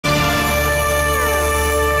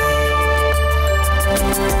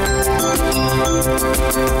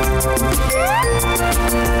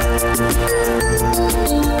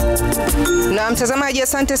Na mtazamaji,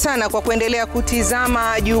 asante sana kwa kuendelea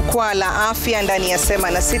kutizama Jukwaa la Afya ndani ya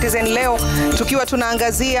Sema na Citizen. Leo tukiwa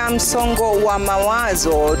tunaangazia msongo wa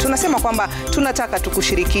mawazo. Tunasema kwamba tunataka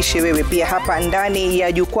tukushirikishe wewe pia hapa ndani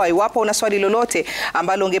ya jukwaa. Iwapo una swali lolote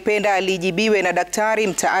ambalo ungependa lijibiwe na daktari,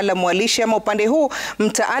 mtaalamu wa lishe, ama upande huu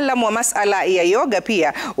mtaalamu wa masala ya yoga,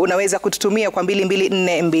 pia unaweza kututumia kwa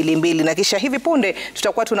 22422, na kisha hivi punde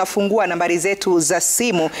tutakuwa tunafungua nambari zetu za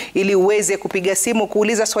simu ili uweze kupiga simu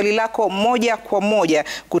kuuliza swali lako moja kwa moja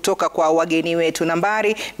kutoka kwa wageni wetu.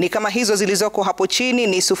 Nambari ni kama hizo zilizoko hapo chini,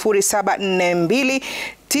 ni 0742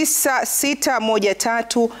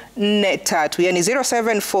 961343, yani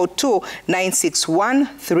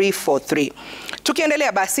 0742961343.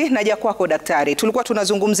 Tukiendelea basi naja kwako daktari. Tulikuwa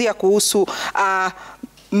tunazungumzia kuhusu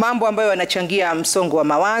mambo ambayo yanachangia msongo wa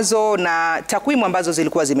mawazo na takwimu ambazo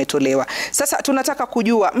zilikuwa zimetolewa. Sasa tunataka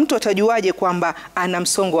kujua mtu atajuaje kwamba ana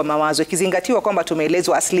msongo wa mawazo, ikizingatiwa kwamba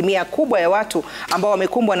tumeelezwa asilimia kubwa ya watu ambao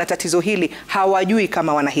wamekumbwa na tatizo hili hawajui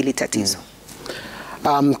kama wana hili tatizo.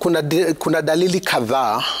 Kuna dalili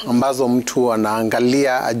kadhaa ambazo mtu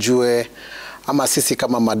anaangalia ajue, ama sisi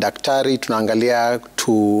kama madaktari tunaangalia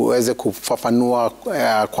tuweze kufafanua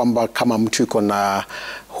kwamba kama mtu yuko na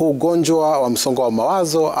huu ugonjwa wa msongo wa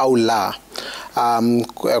mawazo au la.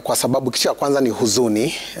 Kwa sababu kitu cha kwanza ni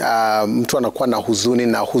huzuni. Mtu anakuwa na huzuni,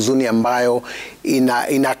 na huzuni ambayo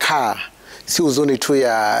inakaa, si huzuni tu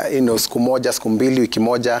ya siku moja, siku mbili, wiki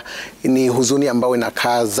moja. Ni huzuni ambayo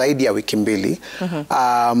inakaa zaidi ya wiki mbili.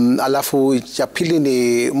 Alafu ya pili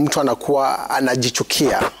ni mtu anakuwa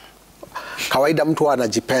anajichukia. Kawaida mtu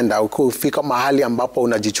anajipenda. Ukifika mahali ambapo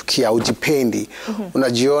unajichukia, ujipendi,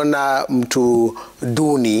 unajiona mtu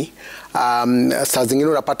duni. Saa zingine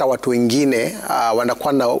unapata watu wengine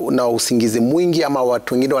wanakuwa na usingizi mwingi, ama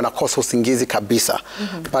watu wengine wanakosa usingizi kabisa.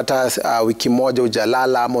 Pata wiki moja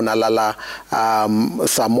hujalala, ama unalala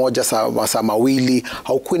saa moja, saa mawili,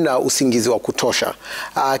 haukui na usingizi wa kutosha.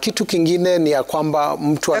 Kitu kingine ni ya kwamba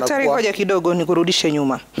mtu anakuwa... Daktari, ngoja kidogo nikurudishe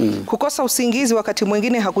nyuma. Kukosa usingizi wakati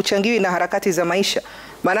mwingine hakuchangiwi na harakati za maisha.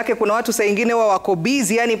 Manake kuna watu saa nyingine wako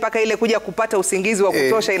busy, yani mpaka ile kuja kupata usingizi wa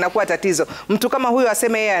kutosha inakuwa tatizo. Mtu kama huyo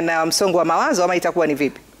aseme yeye ana msongo wa mawazo, ama itakuwa ni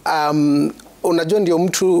vipi? Unajua, ndio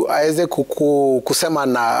mtu aweze kusema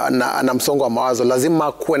na msongo wa mawazo,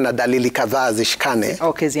 lazima kuwe na dalili kadhaa zishikane.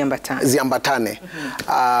 Okay, ziambatane.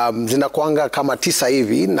 Zinakuanga kama 9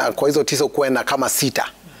 hivi, na kwa hizo 9 kuwe na kama 6.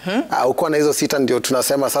 Ukiwa na hizo 6 ndio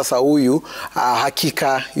tunasema sasa huyu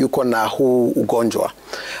hakika yuko na huu ugonjwa.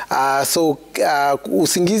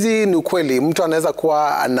 Usingizi ni ukweli, mtu anaweza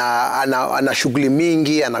kuwa ana shughuli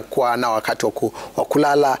mingi, anakuwa na wakati wa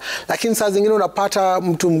kulala, lakini saa zingine unapata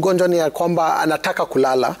mtu mgonjwa ni ya kwamba anataka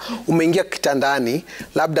kulala, umeingia kitandani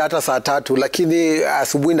labda hata saa 3, lakini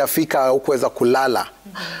asubuhi inafika hukuweza kulala.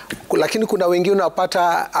 Lakini kuna wengine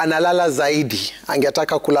unapata analala zaidi,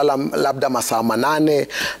 angetaka kulala labda masaa 8,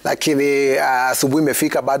 lakini asubuhi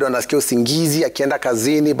imefika bado anasikia usingizi, akienda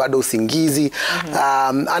kazini bado usingizi.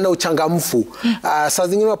 Ana uchangamfu. Saa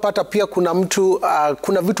zingine unapata pia kuna mtu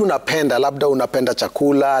kuna vitu unapenda, labda unapenda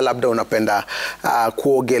chakula, labda unapenda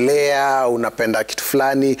kuogelea, unapenda kitu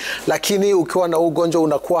fulani, lakini ukiwa na ugonjwa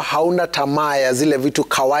unakuwa hauna tamaa ya zile vitu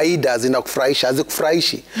kawaida zinakufurahisha,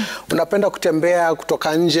 hazikufurahishi. Unapenda kutembea,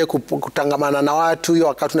 kutoka nje, kutangamana na watu, hiyo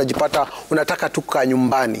wakati unajipata unataka tu kukaa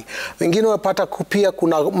nyumbani. Wengine unapata pia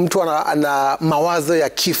kuna mtu ana mawazo ya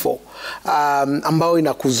kifo, ambao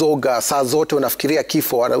inakuzoga saa zote, unafikiria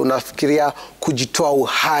kifo, unafikiria kujitoa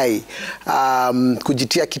uhai,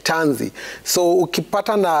 kujitia kitanzi. So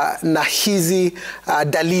ukipata na hizi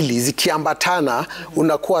dalili zikiambatana,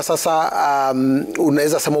 unakuwa sasa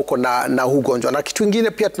unaweza sema uko na ugonjwa. Na kitu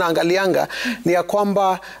kingine pia tunaangalianga ni ya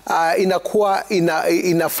kwamba inakuwa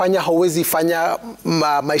inafanya hauwezi fanya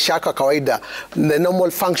maisha yako kawaida. The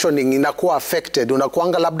normal functioning inakuwa affected.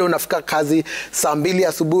 Unakuanga labda unafika kazi saa 2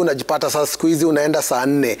 asubuhi, unajipata sasa siku hizi unaenda saa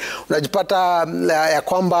 4. Unajipata ya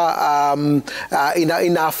kwamba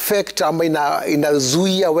ina affect, ama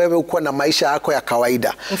inazuia wewe ukuwa na maisha yako ya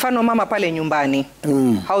kawaida. Mfano mama pale nyumbani,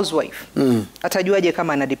 housewife, atajuaje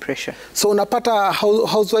kama ana depression? So unapata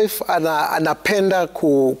housewife anapenda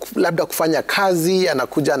labda kufanya kazi,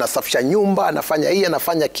 anakuja anasafisha nyumba, anafanya hiki,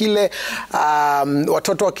 anafanya kile.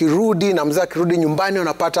 Watoto wakirudi na mzee akirudi nyumbani,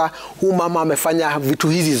 unapata huu mama amefanya vitu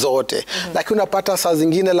hizi zote. Lakini unapata saa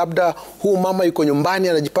zingine labda huu mama yuko nyumbani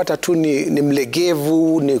anajipata tu ni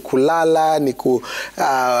mlegevu, ni kulala,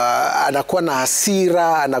 anakuwa na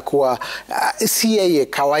hasira, anakuwa si yeye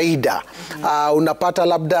kawaida. Unapata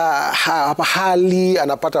labda hali,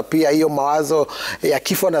 anapata pia hiyo mawazo ya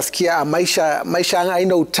kifo, nasikia maisha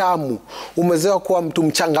haina utamu. Umezoea kuwa mtu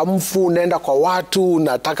mchangamfu, unaenda kwa watu,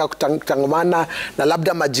 unataka kutangamana na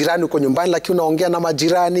labda majirani uko nyumbani, lakini unaongea na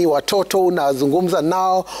majirani, watoto unazungumza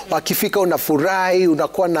nao, wakifika unafurahi,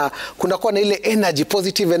 kunakuwa na ile energy,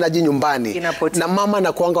 positive energy nyumbani. Na mama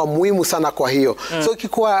anakuanga muhimu sana kwa hiyo. So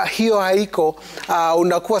ikikuwa hiyo haiko,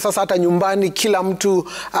 unakuwa sasa hata nyumbani kila mtu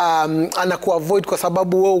anakuwa avoid kwa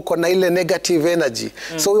sababu wewe uko na ile negative energy.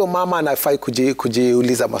 So huyo mama anafai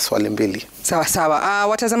kujiuliza maswali mbili. Sawa sawa.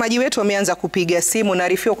 Watazamaji wetu wameanza kupiga simu.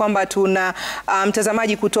 Naarifiwa kwamba tuna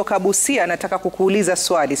mtazamaji kutoka Busia anataka kukuuliza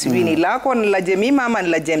swali. Sijui ni lako, ni la Jemima ama ni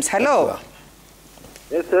la James. Hello.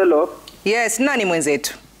 Yes, hello. Yes, nani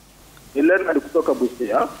mwenzetu? Ni Leonard kutoka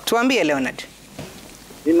Busia. Tuambie Leonard.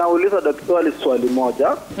 Ninauliza daktari swali moja.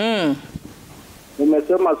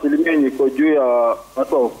 Umesema asilimia niko juu ya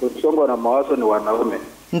watu wa msongo na mawazo ni wanaume.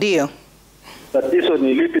 Ndio. Tatizo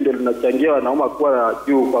ni lipi ndio linachangia wanaume kuwa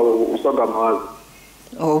juu kwa msongo wa mawazo?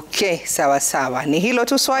 Okay, sawa sawa. Ni hilo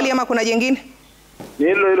tu swali ama kuna jingine? Ni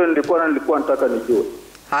hilo nilikuwa nataka nijue.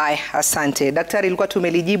 Haya, asante. Daktari ilikuwa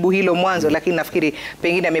tumelijibu hilo mwanzo, lakini nafikiri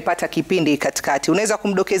pengine amepata kipindi katikati. Unaweza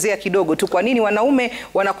kumdokezea kidogo tu kwa nini wanaume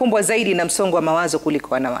wanakumbwa zaidi na msongo wa mawazo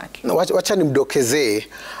kuliko wanawake? Wacha nimdokezee.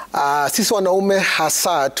 Sisi wanaume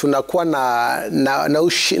hasa tunakuwa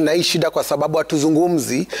na hii shida kwa sababu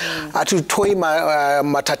hatuzungumzi, hatutoi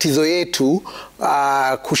matatizo yetu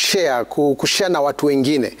kushare na watu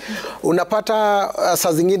wengine. Unapata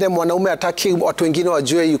saa zingine mwanaume hataki watu wengine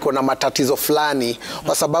wajue yuko na matatizo fulani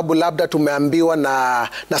kwa sababu labda tumeambiwa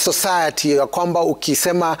na society kwamba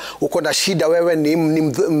ukisema uko na shida wewe ni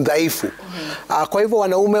mdhaifu. Kwa hivyo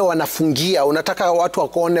wanaume wanafungia, unataka watu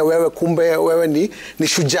wakuone wewe kumbe wewe ni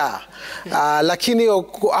shujaa. Lakini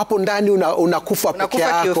hapo ndani unakufa peke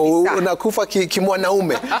yako, unakufa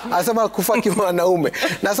kimwanaume. Anasema kufa kimwanaume.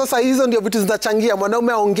 Na sasa hizo ndio vitu zinachangia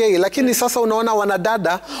mwanaume aongei, lakini sasa unaona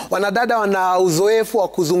wanadada wana uzoefu wa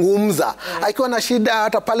kuzungumza. Akiwa na shida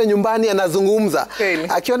hata pale nyumbani anazungumza.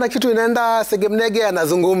 Akiona kitu inaenda segemnege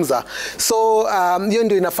anazungumza. So hiyo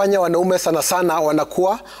ndio inafanya wanaume sana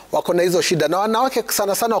wanakuwa wako na hizo shida. Na wanawake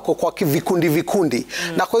sana wako kwa vikundi.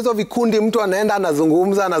 Na kwa hizo vikundi mtu anaenda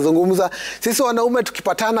anazungumza. Sisi wanaume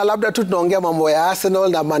tukipatana labda tu tunaongea mambo ya Arsenal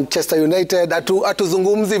na Manchester United,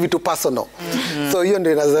 hatuzungumzi vitu personal. So hiyo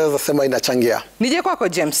ndio inaweza sema inachangia. Nije kwako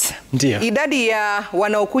James. Ndiyo. Idadi ya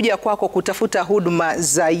wanaokuja kwako kutafuta huduma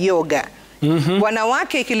za yoga,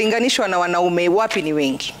 wanawake ikilinganishwa na wanaume, wapi ni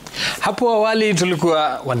wengi? Hapo awali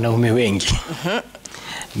tulikuwa wanaume wengi.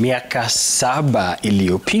 Miaka 7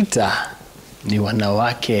 iliyopita ni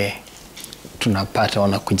wanawake tunapata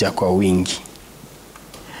wanakuja kwa wingi.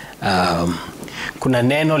 Kuna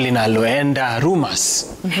neno linaloenda rumors.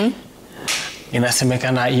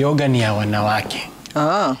 Inasemekana yoga ni ya wanawake.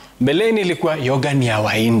 Mbeleni ilikuwa yoga ni ya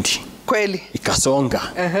Wahindi. Kweli? Ikasonga.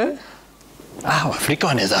 Waafrika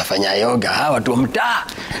wanaweza fanya yoga, watu wa mtaa.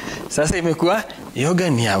 Sasa imekuwa yoga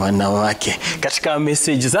ni ya wanawake. Katika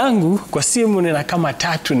message zangu kwa simu nina kama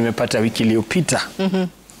 3 nimepata wiki iliyopita.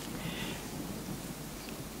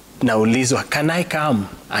 Naulizwa, can I come?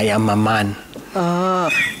 I am a man.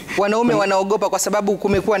 Wanaume wanaogopa kwa sababu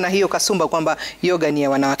kumekuwa na hiyo kasumba kwamba yoga ni ya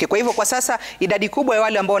wanawake. Kwa hivyo kwa sasa idadi kubwa ya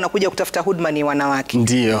wale ambao wanakuja kutafuta huduma ni wanawake.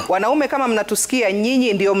 Ndio. Wanaume kama mnatusikia,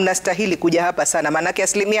 nyinyi ndio mnastahili kuja hapa sana, maanake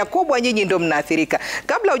asilimia kubwa nyinyi ndio mnaathirika.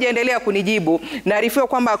 Kabla hujaendelea kunijibu, naarifiwa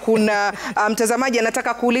kwamba kuna mtazamaji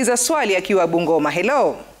anataka kuuliza swali akiwa Bungoma.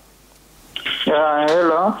 Hello.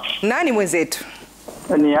 Hello. Nani mwenzetu?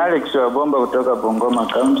 Ni Alex wa Bomba kutoka Bungoma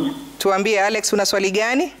County. Tuambie Alex, una swali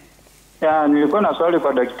gani? Nilikuwa na swali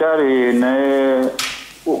kwa daktari.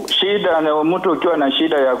 Shida na mtu ukiwa na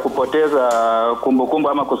shida ya kupoteza kumbukumbu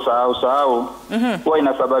ama kusahau huwa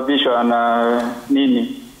inasababishwa na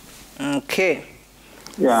nini? Okay.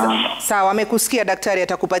 Sawa, amekusikia daktari,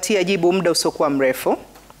 atakupatia jibu muda usiokuwa mrefu.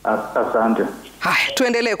 Asante. Haya,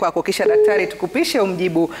 tuendelee kwako kisha daktari tukupishe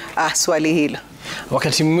umjibu swali hilo.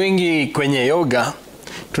 Wakati mwingi kwenye yoga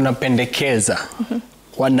tunapendekeza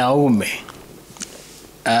wanaume,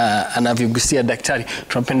 anavyogusia daktari,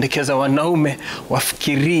 tunapendekeza wanaume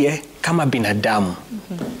wafikirie kama binadamu,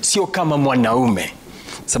 sio kama mwanaume.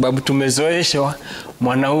 Sababu tumezoeshwa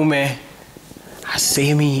mwanaume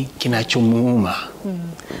hasemi kinachomuuma.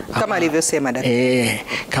 Kama alivyosema daktari.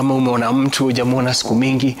 Kama umeona mtu hujamuona siku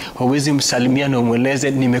mingi, hauwezi msalimia na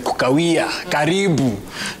umweleze nimekukawia, karibu.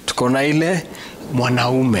 Tuko na ile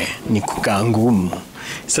mwanaume ni kukaa ngumu.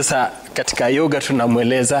 Sasa katika yoga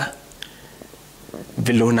tunamweleza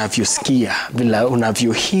vile unavyosikia, vile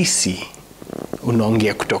unavyohisi,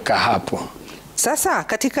 unaongea kutoka hapo. Sasa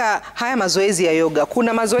katika haya mazoezi ya yoga,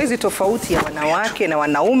 kuna mazoezi tofauti ya wanawake na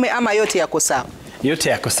wanaume ama yote yako sawa? Yote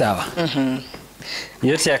yako sawa.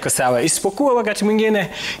 Yote yako sawa. Isipokuwa wakati mwingine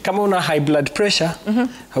kama una high blood pressure,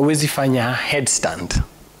 hauwezi fanya headstand.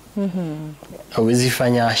 Hauwezi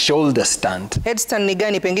fanya shoulder stand. Headstand ni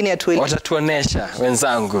gani pengine atueleze? Watatuonesha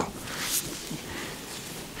wenzangu.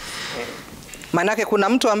 Manake kuna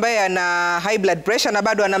mtu ambaye ana high blood pressure na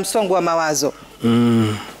bado ana msongo wa mawazo.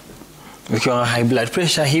 Ukiwa na high blood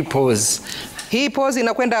pressure, hii pose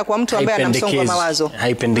inakwenda kwa mtu ambaye ana msongo wa mawazo.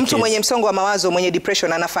 Mtu mwenye msongo wa mawazo, mwenye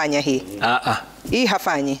depression anafanya hii. Hii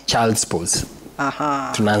hafanyi. Child's pose.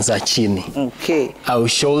 Tunaanza chini. Okay. Au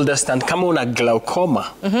shoulder stand. Kama una glaucoma,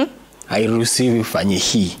 hairuhusiwi ufanye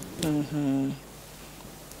hii.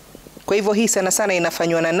 Kwa hivyo hii sana sana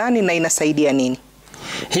inafanywa na nani na inasaidia nini?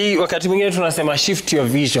 Hii wakati mwingine tunasema shift your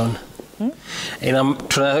vision.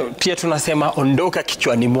 Pia tunasema ondoka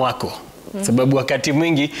kichwani mwako. Sababu wakati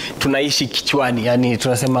mwingi tunaishi kichwani, yani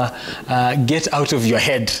tunasema get out of your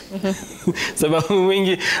head. Sababu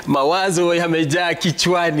mwingi mawazo yamejaa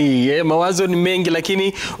kichwani, mawazo ni mengi,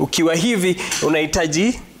 lakini ukiwa hivi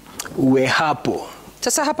unahitaji uwe hapo.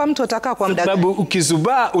 Sasa hapa mtu atakaa kwa muda gani? Sababu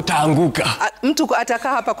ukizubaa utaanguka. Mtu atakaa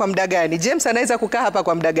hapa kwa muda gani? James anaweza kukaa hapa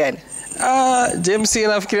kwa muda gani? James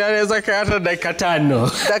nafikiri anaweza kaa hata dakika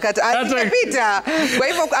 5. Atapita. Kwa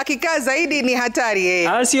hivyo akikaa zaidi ni hatari.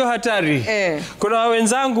 Sio hatari. Kuna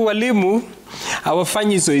wenzangu walimu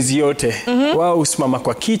hawafanyi zoezi yote. Wao usimama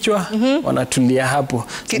kwa kichwa, wanatulia hapo.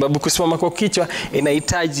 Sababu kusimama kwa kichwa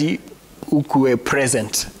inahitaji ukuwe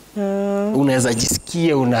present. Unaweza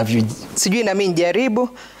jisikia unavyo. Sijui na mimi nijaribu.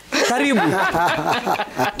 Karibu.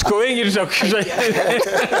 Tuko wengi tutakushia.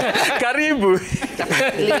 Karibu.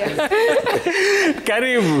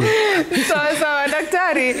 Karibu. Sawa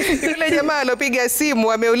daktari, yule jamaa alopiga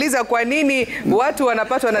simu ameuliza kwa nini watu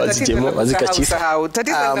wanapatwa na tatizo la kusahau.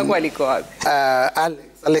 Tatizo linakuwa liko wapi?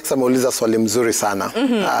 Alex ameuliza swali mzuri sana.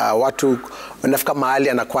 Watu wanafika mahali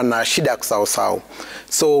anakuwa na shida ya kusahau.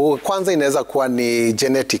 So kwanza inaweza kuwa ni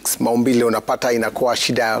genetics, maumbile. Unapata inakuwa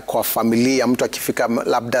shida kwa familia, mtu akifika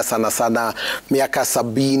labda sana miaka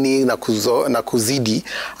 70 na kuzidi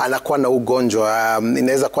anakuwa na ugonjwa.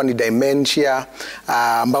 Inaweza kuwa ni dementia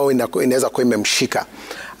ambao inaweza kuwa imemshika.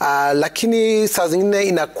 Lakini saa zingine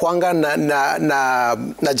inakuanga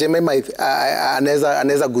na Jemima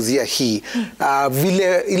anaweza guzia hii.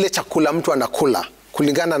 Vile ile chakula mtu anakula,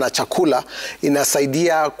 kulingana na chakula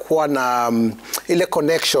inasaidia kuwa na ile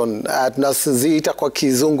connection, tunaziita kwa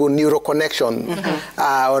kizungu neuro connection,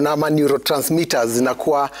 ama neurotransmitters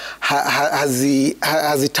zinakuwa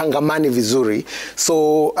hazitangamani vizuri.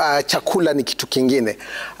 So chakula ni kitu kingine.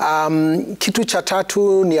 Kitu cha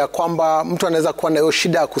tatu ni ya kwamba mtu anaweza kuwa na hiyo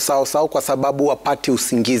shida ya kusahau kwa sababu hapati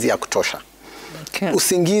usingizi ya kutosha.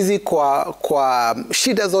 Usingizi kwa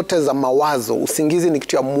shida zote za mawazo, usingizi ni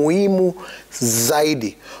kitu ya muhimu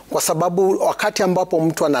zaidi, kwa sababu wakati ambapo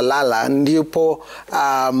mtu analala ndipo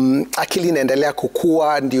akili inaendelea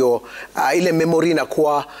kukua, ndio ile memory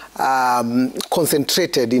inakuwa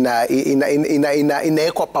concentrated,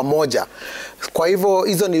 inawekwa pamoja. Kwa hivyo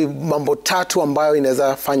hizo ni mambo 3 ambayo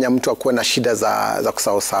inaweza fanya mtu akuwe na shida za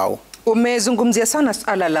kusahau. Umezungumzia sana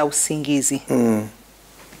swala la usingizi.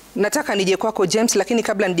 Nataka nije kwako James, lakini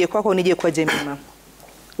kabla nije kwako nije kwa Jemima.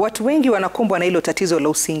 Watu wengi wanakumbwa na hilo tatizo la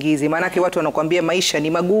usingizi. Maanake watu wanakuambia maisha ni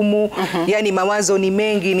magumu, yani mawazo ni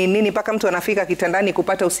mengi, ni nini, mpaka mtu anafika kitandani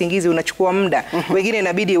kupata usingizi unachukua muda. Wengine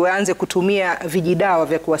inabidi waanze kutumia vijidawa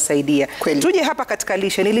vya kuwasaidia. Tuje hapa katika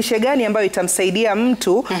lishe. Ni lishe gani ambayo itamsaidia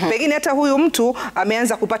mtu? Pengine hata huyu mtu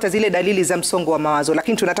ameanza kupata zile dalili za msongo wa mawazo,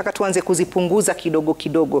 lakini tunataka tuanze kuzipunguza kidogo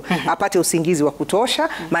kidogo. Apate usingizi wa kutosha,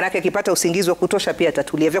 maanake akipata usingizi wa kutosha pia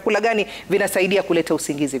atatulia. Vyakula gani vinasaidia kuleta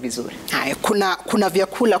usingizi vizuri? Haya, kuna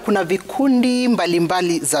vyakula, kuna vikundi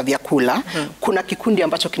mbalimbali za vyakula. Kuna kikundi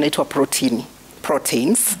ambacho kinaitwa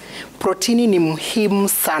proteins. Protini ni muhimu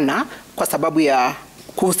sana kwa sababu ya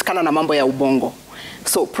kuhusikana na mambo ya ubongo.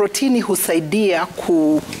 So protini husaidia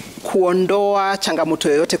kuondoa changamoto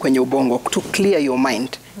yoyote kwenye ubongo, to clear your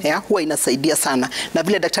mind. Huwa inasaidia sana. Na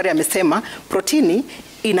vile daktari amesema, protini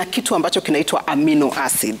ina kitu ambacho kinaitwa amino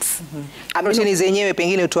acids. Proteini zenyewe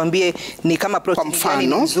pengine utuambie ni kama proteini gani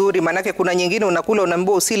ni nzuri, manake kuna nyingine unakula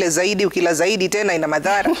unaambiwa usile zaidi, ukila zaidi tena ina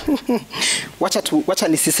madhara. Wacha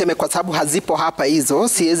nisiseme kwa sababu hazipo hapa hizo,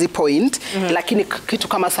 siwezi point, lakini kitu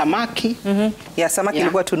kama samaki. Ya samaki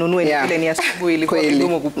ilikuwa tununue ile ni asubuhi ilikuwa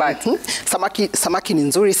vigumu kupata. Samaki ni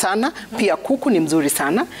nzuri sana, pia kuku ni mzuri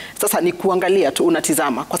sana. Sasa ni kuangalia tu,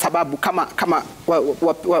 unatizama, kwa sababu kama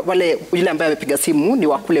wale yule ambaye amepiga simu ni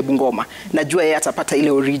wa kule Bungoma, najua yeye atapata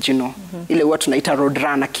ile original, ile huwa tunaita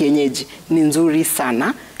roadrunner kienyeji, ni nzuri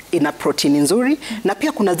sana, ina protini nzuri. Na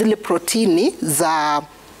pia kuna zile protini za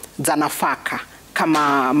nafaka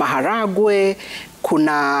kama maharagwe,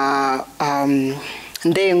 kuna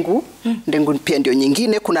ndengu. Ndengu pia ndio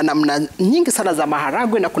nyingine. Kuna namna nyingi sana za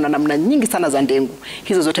maharagwe na kuna namna nyingi sana za ndengu.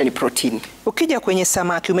 Hizo zote ni protini. Ukija kwenye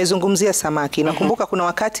samaki, umezungumzia samaki. Nakumbuka kuna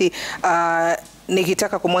wakati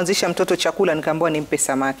nikitaka kumwanzisha mtoto chakula nikaambiwa nimpe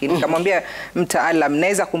samaki. Nikamwambia mtaalam,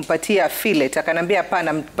 naweza kumpatia fillet? Akanambia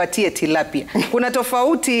hapana, mpatie tilapia. Kuna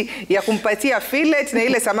tofauti ya kumpatia fillet na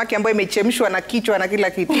ile samaki ambayo imechemshwa na kichwa na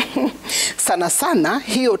kila kitu. Sana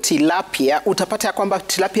hiyo tilapia utapata ya kwamba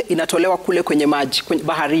tilapia inatolewa kule kwenye maji, kwenye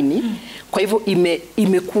baharini. Kwa hivyo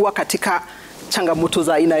imekuwa katika changamoto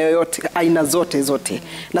za aina yoyote, aina zote.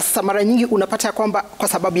 Na sasa mara nyingi unapata ya kwamba kwa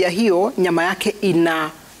sababu ya hiyo nyama yake ina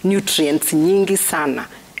nutrients nyingi sana,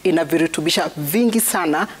 ina virutubisha vingi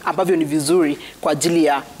sana ambavyo ni vizuri kwa ajili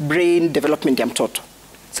ya brain development ya mtoto.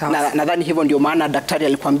 Nadhani hivyo ndio maana daktari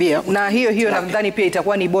alikwambia. Na hiyo nadhani pia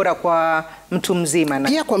itakuwa ni bora kwa mtu mzima.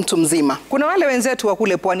 Pia kwa mtu mzima. Kuna wale wenzetu wa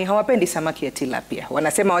kule pwani hawapendi samaki ya tilapia.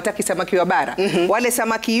 Wanasema hawataki samaki wa bara. Wale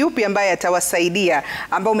samaki yupi ambaye atawasaidia,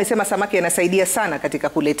 ambao umesema samaki anasaidia sana katika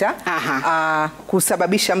kuleta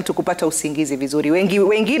kusababisha mtu kupata usingizi vizuri.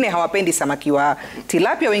 Wengine hawapendi samaki wa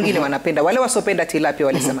tilapia, wengine wanapenda. Wale wasopenda tilapia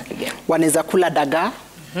wale samaki gani? Wanaweza kula dagaa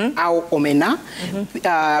au omena.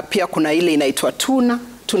 Pia kuna ile inaitwa tuna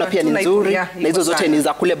pia ni nzuri, na hizo zote ni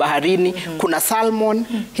za kule baharini. Kuna salmon,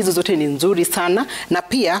 hizo zote ni nzuri sana. Na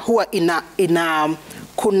pia huwa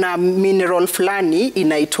kuna mineral fulani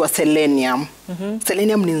inaitwa selenium.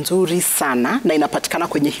 Selenium ni nzuri sana na inapatikana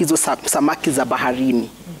kwenye hizo samaki za baharini.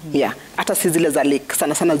 Hata si zile za lake,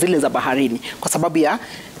 sana zile za baharini, kwa sababu ya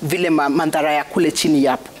vile mandhara ya kule chini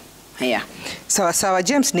yapo. Sawa,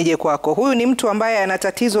 James, nije kwako. Huyu ni mtu ambaye ana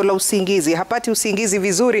tatizo la usingizi, hapati usingizi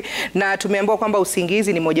vizuri, na tumeambiwa kwamba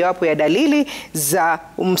usingizi ni mojawapo ya dalili za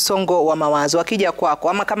msongo wa mawazo. Akija kwako,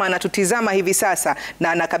 ama kama anatutizama hivi sasa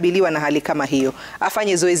na anakabiliwa na hali kama hiyo,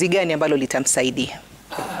 afanye zoezi gani ambalo litamsaidia?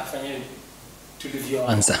 Afanye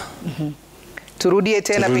tulivyoanza. Turudie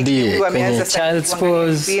tena pengine huyu ameanza child's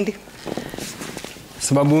pose.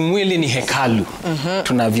 Sababu mwili ni hekalu,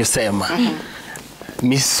 tunavyosema.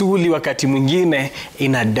 Misuli wakati mwingine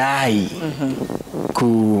inadai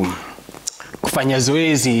kufanya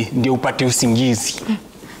zoezi ndio upate usingizi.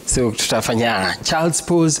 So tutafanya child's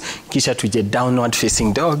pose, kisha tuje downward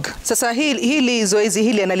facing dog. Sasa hili zoezi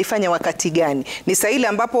hili analifanya wakati gani? Ni saa ile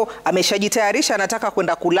ambapo ameshajitayarisha anataka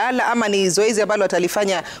kwenda kulala, ama ni zoezi ambalo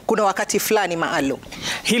atalifanya kuna wakati fulani maalum?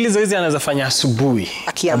 Hili zoezi anaweza fanya asubuhi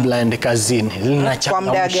kabla aende kazini. Kwa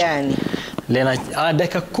muda gani?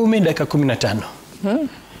 Dakika 10, dakika 15.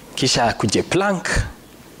 Kisha kuje plank.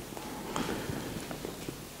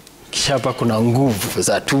 Kisha hapa kuna nguvu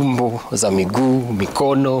za tumbo, za miguu,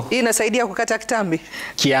 mikono. Hii inasaidia kukata kitambi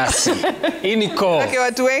kiasi. Hii ni core. Kwa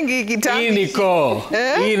watu wengi kitambi. Hii ni core.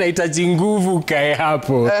 Hii inahitaji nguvu kae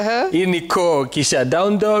hapo. Hii ni core. Kisha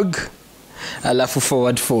down dog, alafu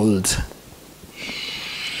forward fold.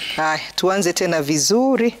 Haya, tuanze tena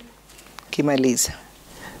vizuri. Kimaliza.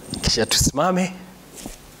 Kisha tusimame.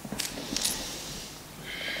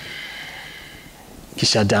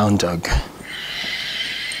 Kisha down dog.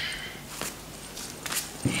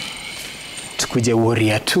 Tukuje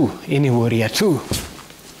warrior 2. Hii ni warrior 2.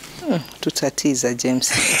 Tutatiza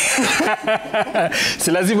James.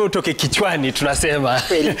 Si lazima utoke kichwani, tunasema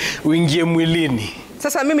uingie mwilini.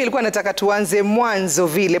 Sasa mimi nilikuwa nataka tuanze mwanzo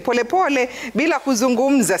vile pole bila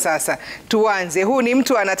kuzungumza. Sasa tuanze. Huu ni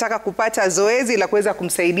mtu anataka kupata zoezi la kuweza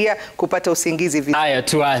kumsaidia kupata usingizi vizuri. Haya,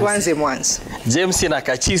 tuanze mwanzo. James na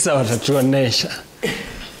Kachisa watatuonesha.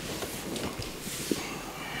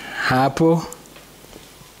 Hapo.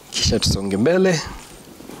 Kisha tusonge mbele.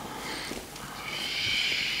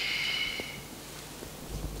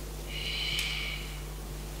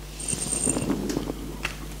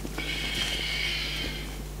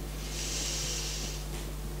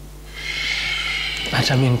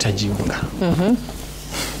 Hata mimi nitajiunga.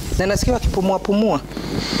 Na nasikia wakipumua.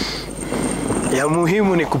 Ya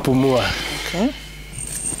muhimu ni kupumua. Okay.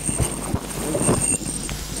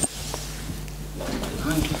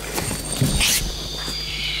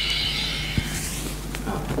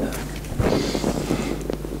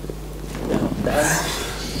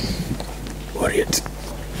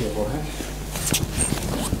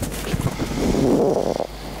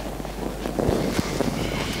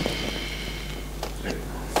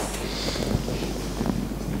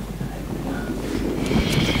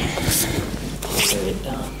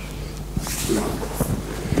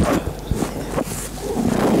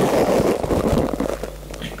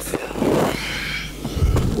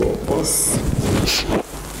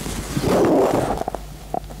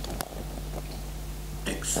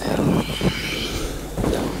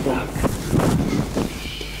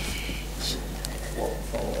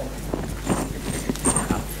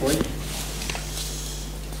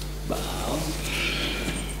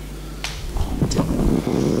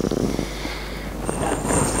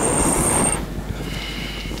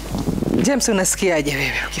 James, unasikiaje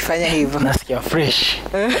wewe ukifanya hivyo? Nasikia fresh.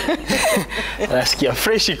 Nasikia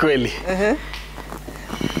fresh kweli.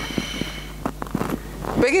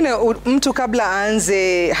 Pengine mtu kabla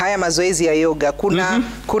aanze haya mazoezi ya yoga,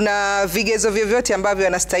 kuna vigezo vyovyote ambavyo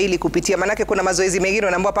anastahili kupitia? Manake kuna mazoezi mengine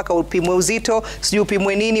unaambiwa paka upimwe uzito, sijui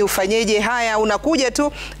upimwe nini, ufanyeje. Haya unakuja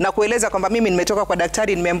tu na kueleza kwamba mimi nimetoka kwa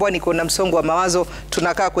daktari, nimeambiwa niko na msongo wa mawazo,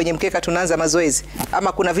 tunakaa kwenye mkeka tunaanza mazoezi,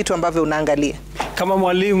 ama kuna vitu ambavyo unaangalia? Kama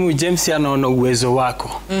mwalimu, James anaona uwezo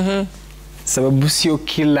wako. Sababu sio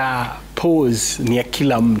kila pose ni ya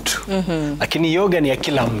kila mtu. Lakini yoga ni ya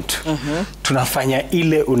kila mtu. Tunafanya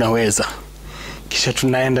ile unaweza. Kisha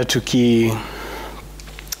tunaenda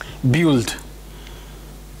build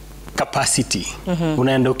capacity.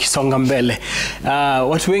 Unaenda ukisonga mbele.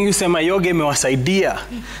 Watu wengi husema yoga imewasaidia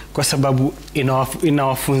kwa sababu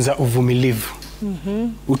inawafunza uvumilivu.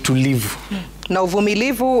 Utulivu. Na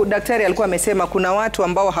uvumilivu, daktari alikuwa amesema kuna watu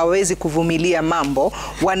ambao hawezi kuvumilia mambo,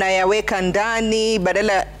 wanayaweka ndani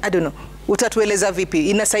badala, I don't know. Utatueleza vipi?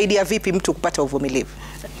 Inasaidia vipi mtu kupata uvumilivu?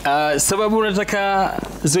 Sababu unataka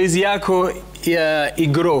zoezi yako ya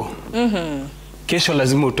igrow. Kesho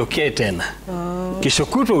lazima utokee tena. Kesho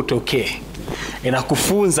kutwa utokee.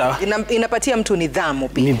 Inakufunza. Inapatia mtu nidhamu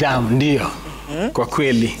pia. Nidhamu, ndio. Kwa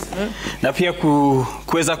kweli. Na pia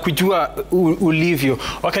kuweza kujua ulivyo.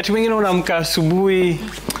 Wakati mwingine unaamka asubuhi,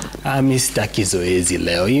 mimi sitaki zoezi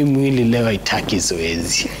leo. Hii mwili leo haitaki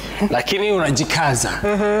zoezi. Lakini unajikaza.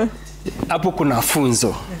 Hapo kuna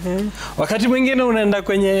funzo. Wakati mwingine unaenda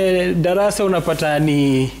kwenye darasa unapata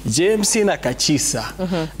ni James na Kachisa.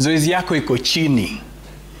 Zoezi yako iko chini.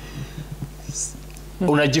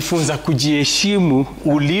 Unajifunza kujiheshimu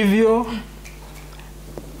ulivyo,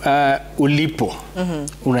 ulipo.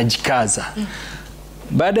 Unajikaza.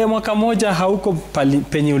 Baada ya mwaka moja hauko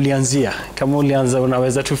penye ulianzia. Kama ulianza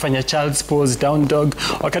unaweza tufanya child's pose, down dog.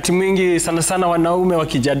 Wakati mwingi sana wanaume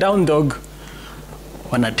wakija down dog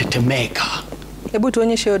wanatetemeka. Hebu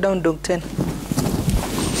tuonyeshe hiyo down dog tena.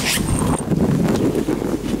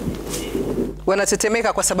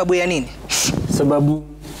 Wanatetemeka kwa sababu ya nini? Sababu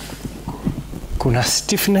kuna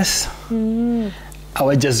stiffness.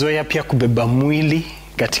 Hawajazoea pia kubeba mwili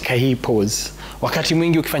katika hii pose. Wakati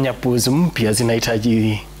mwingi ukifanya pose mpya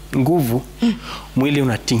zinahitaji nguvu, mwili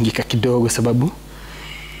unatingika kidogo sababu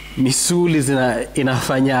misuli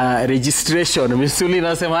inafanya registration. Misuli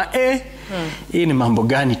inasema hii ni mambo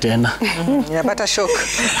gani tena? Inapata shock.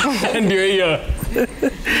 Ndio hiyo.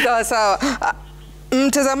 Sawa.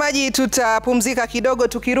 Mtazamaji, tutapumzika kidogo,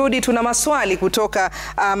 tukirudi tuna maswali kutoka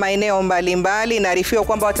maeneo mbalimbali. Naarifiwa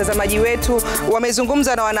kwamba watazamaji wetu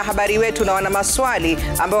wamezungumza na wanahabari wetu na wana maswali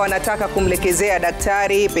ambao wanataka kumlekezea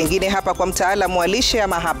daktari, pengine hapa kwa mtaalamu wa lishe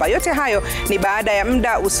ama hapa. Yote hayo ni baada ya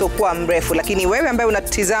muda usiokuwa mrefu, lakini wewe ambaye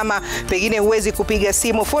unatutizama pengine huwezi kupiga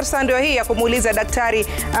simu, fursa ndio hii ya kumuuliza daktari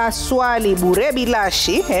swali bure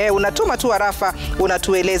bilashi. Unatuma tu arafa,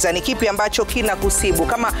 unatueleza ni kipi ambacho kinakusibu.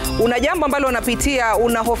 Kama una jambo ambalo unapitia,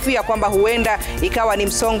 unahofia kwamba huenda ikawa ni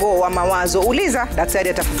msongo wa mawazo, uliza, daktari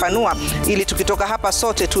atafafanua ili tukitoka hapa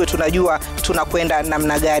sote tuwe tunajua tunakwenda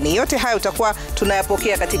namna gani. Yote haya utakuwa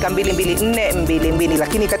tunayapokea katika 22422,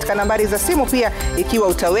 lakini katika nambari za simu pia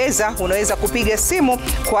ikiwa unaweza kupiga simu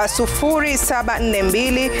kwa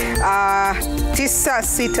 0742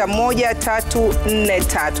 961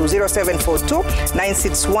 343 0742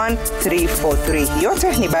 961 343.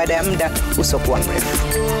 Yote ni baada ya muda usiokuwa mrefu.